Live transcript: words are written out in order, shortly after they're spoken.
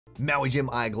Maui Jim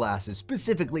eyeglasses,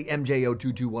 specifically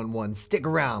MJO2211. Stick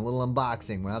around, little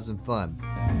unboxing, we'll have some fun.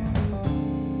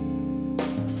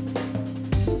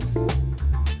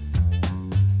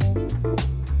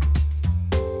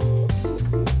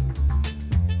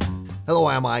 Hello,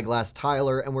 I'm Eyeglass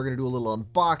Tyler, and we're going to do a little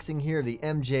unboxing here of the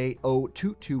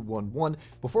MJO2211.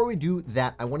 Before we do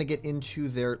that, I want to get into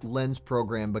their lens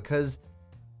program because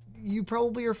you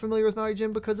probably are familiar with Maui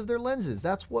Jim because of their lenses.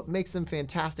 That's what makes them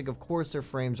fantastic. Of course, their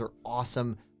frames are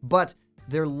awesome, but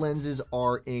their lenses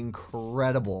are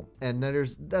incredible. And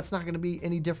that's not going to be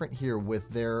any different here with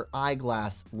their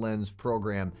eyeglass lens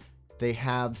program. They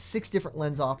have 6 different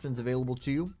lens options available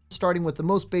to you, starting with the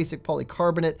most basic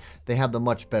polycarbonate. They have the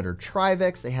much better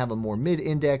Trivex. They have a more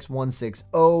mid-index 160,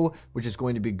 which is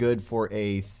going to be good for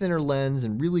a thinner lens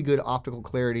and really good optical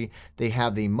clarity. They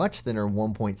have the much thinner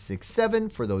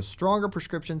 1.67 for those stronger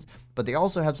prescriptions, but they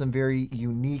also have some very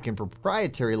unique and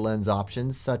proprietary lens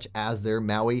options, such as their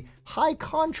Maui high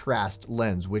contrast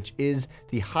lens, which is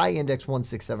the high index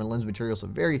 167 lens material, so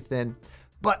very thin.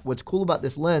 But what's cool about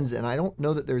this lens, and I don't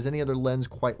know that there's any other lens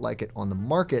quite like it on the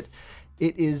market,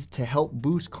 it is to help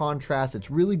boost contrast. It's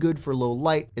really good for low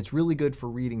light. It's really good for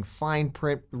reading fine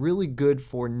print, really good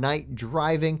for night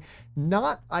driving.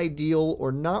 Not ideal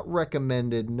or not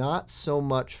recommended, not so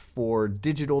much for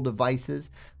digital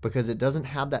devices because it doesn't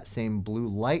have that same blue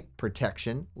light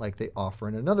protection like they offer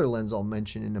in another lens I'll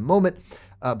mention in a moment.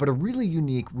 But a really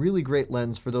unique, really great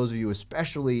lens for those of you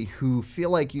especially who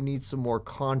feel like you need some more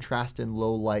contrast in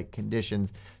low light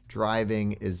conditions.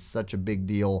 Driving is such a big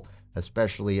deal,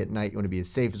 especially at night. You want to be as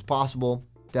safe as possible.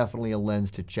 Definitely a lens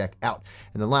to check out.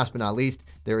 And then last but not least,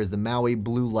 there is the Maui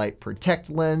Blue Light Protect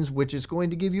lens, which is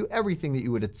going to give you everything that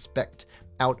you would expect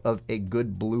out of a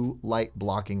good blue light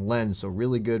blocking lens. So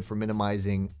really good for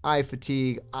minimizing eye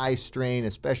fatigue, eye strain,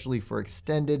 especially for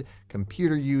extended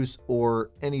computer use or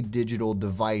any digital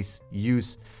device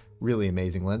use. Really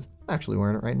amazing lens. I'm actually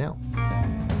wearing it right now.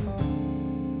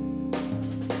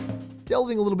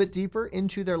 Delving a little bit deeper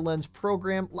into their lens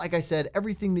program, like I said,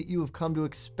 everything that you have come to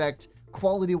expect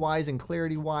quality-wise and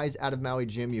clarity-wise out of Maui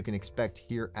Jim, you can expect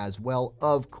here as well.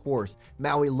 Of course,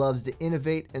 Maui loves to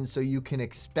innovate, and so you can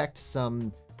expect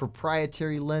some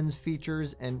proprietary lens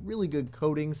features and really good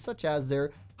coatings, such as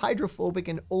their hydrophobic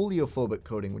and oleophobic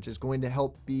coating, which is going to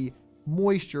help be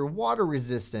moisture, water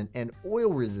resistant, and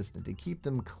oil resistant to keep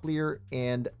them clear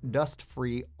and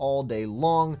dust-free all day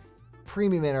long.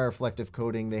 Premium anti-reflective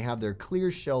coating. They have their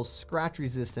clear shell scratch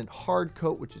resistant hard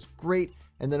coat, which is great.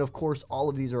 And then of course, all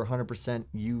of these are 100%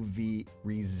 UV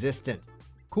resistant.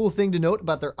 Cool thing to note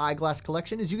about their eyeglass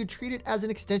collection is you could treat it as an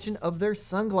extension of their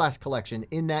sunglass collection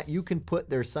in that you can put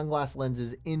their sunglass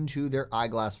lenses into their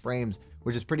eyeglass frames,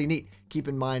 which is pretty neat. Keep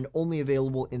in mind, only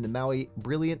available in the Maui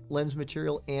Brilliant lens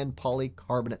material and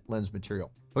polycarbonate lens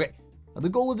material. Okay. Now, the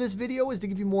goal of this video is to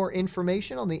give you more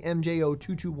information on the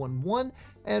MJO2211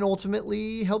 and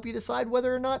ultimately help you decide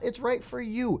whether or not it's right for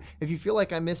you. If you feel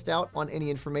like I missed out on any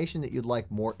information that you'd like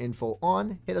more info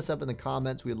on, hit us up in the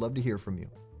comments. We'd love to hear from you.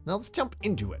 Now let's jump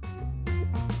into it.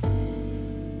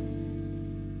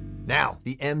 Now,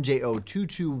 the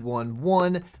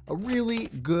MJO2211, a really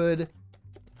good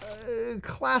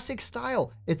classic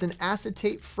style. It's an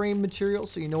acetate frame material,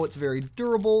 so you know it's very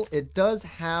durable. It does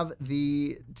have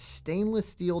the stainless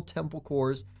steel temple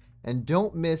cores, and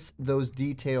don't miss those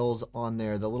details on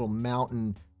there, the little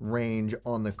mountain range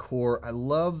on the core. I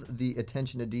love the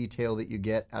attention to detail that you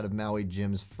get out of Maui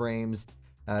Jim's frames.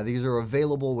 These are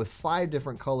available with 5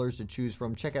 different colors to choose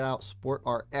from. Check it out,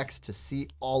 SportRx, to see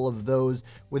all of those.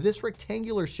 With this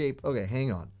rectangular shape, okay,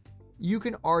 hang on. You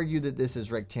can argue that this is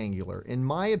rectangular. In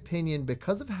my opinion,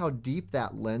 because of how deep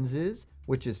that lens is,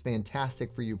 which is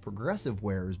fantastic for you progressive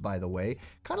wearers, by the way,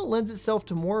 kind of lends itself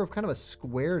to more of kind of a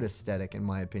squared aesthetic, in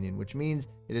my opinion, which means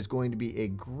it is going to be a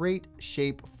great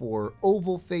shape for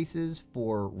oval faces,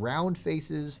 for round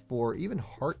faces, for even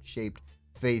heart-shaped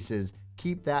faces.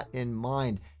 Keep that in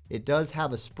mind. It does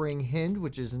have a spring hinge,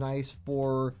 which is nice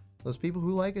for those people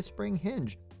who like a spring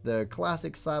hinge. The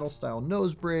classic saddle style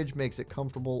nose bridge makes it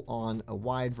comfortable on a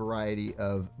wide variety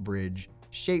of bridge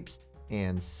shapes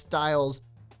and styles.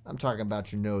 I'm talking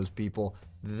about your nose, people.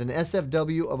 With an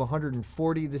SFW of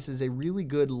 140, this is a really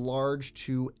good large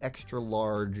to extra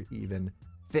large even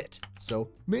fit. So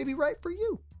maybe right for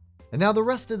you. And now the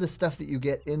rest of the stuff that you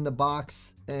get in the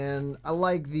box, and I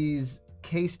like these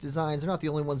case designs. They're not the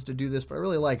only ones to do this, but I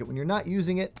really like it. When you're not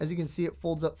using it, as you can see, it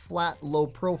folds up flat, low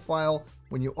profile.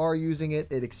 When you are using it,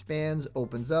 it expands,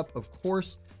 opens up. Of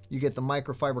course, you get the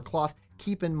microfiber cloth.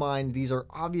 Keep in mind, these are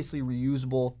obviously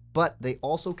reusable, but they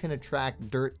also can attract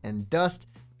dirt and dust.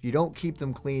 If you don't keep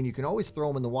them clean, you can always throw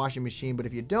them in the washing machine, but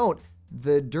if you don't,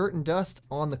 the dirt and dust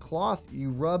on the cloth,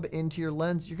 you rub into your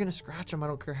lens, you're going to scratch them. I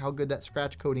don't care how good that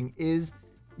scratch coating is.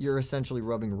 You're essentially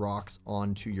rubbing rocks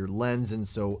onto your lens, and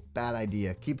so bad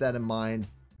idea. Keep that in mind.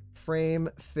 Frame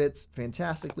fits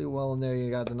fantastically well in there. You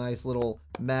got the nice little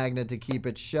magnet to keep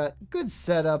it shut. Good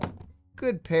setup,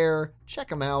 good pair. Check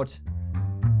them out.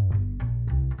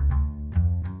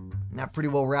 And that pretty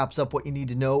well wraps up what you need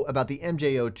to know about the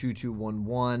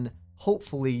MJO2211.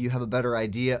 Hopefully you have a better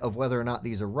idea of whether or not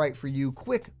these are right for you.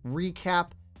 Quick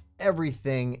recap: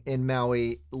 everything in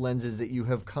Maui lenses that you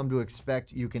have come to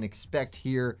expect, you can expect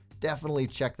here. Definitely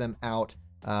check them out.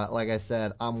 Like I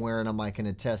said, I'm wearing them. I can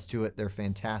attest to it. They're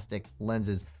fantastic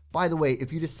lenses. By the way,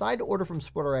 if you decide to order from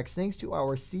SportRx, thanks to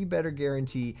our See Better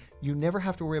guarantee, you never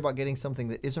have to worry about getting something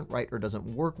that isn't right or doesn't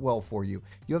work well for you.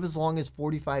 You have as long as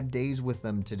 45 days with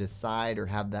them to decide or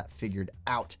have that figured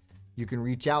out. You can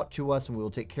reach out to us and we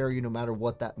will take care of you no matter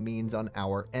what that means on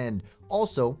our end.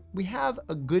 Also, we have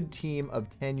a good team of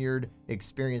tenured,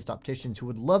 experienced opticians who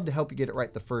would love to help you get it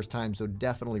right the first time, so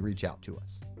definitely reach out to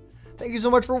us. Thank you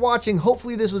so much for watching.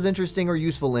 Hopefully this was interesting or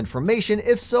useful information.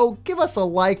 If so, give us a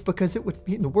like because it would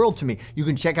mean the world to me. You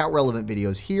can check out relevant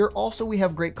videos here. Also, we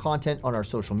have great content on our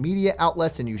social media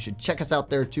outlets, and you should check us out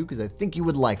there too because I think you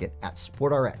would like it at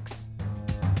SportRx.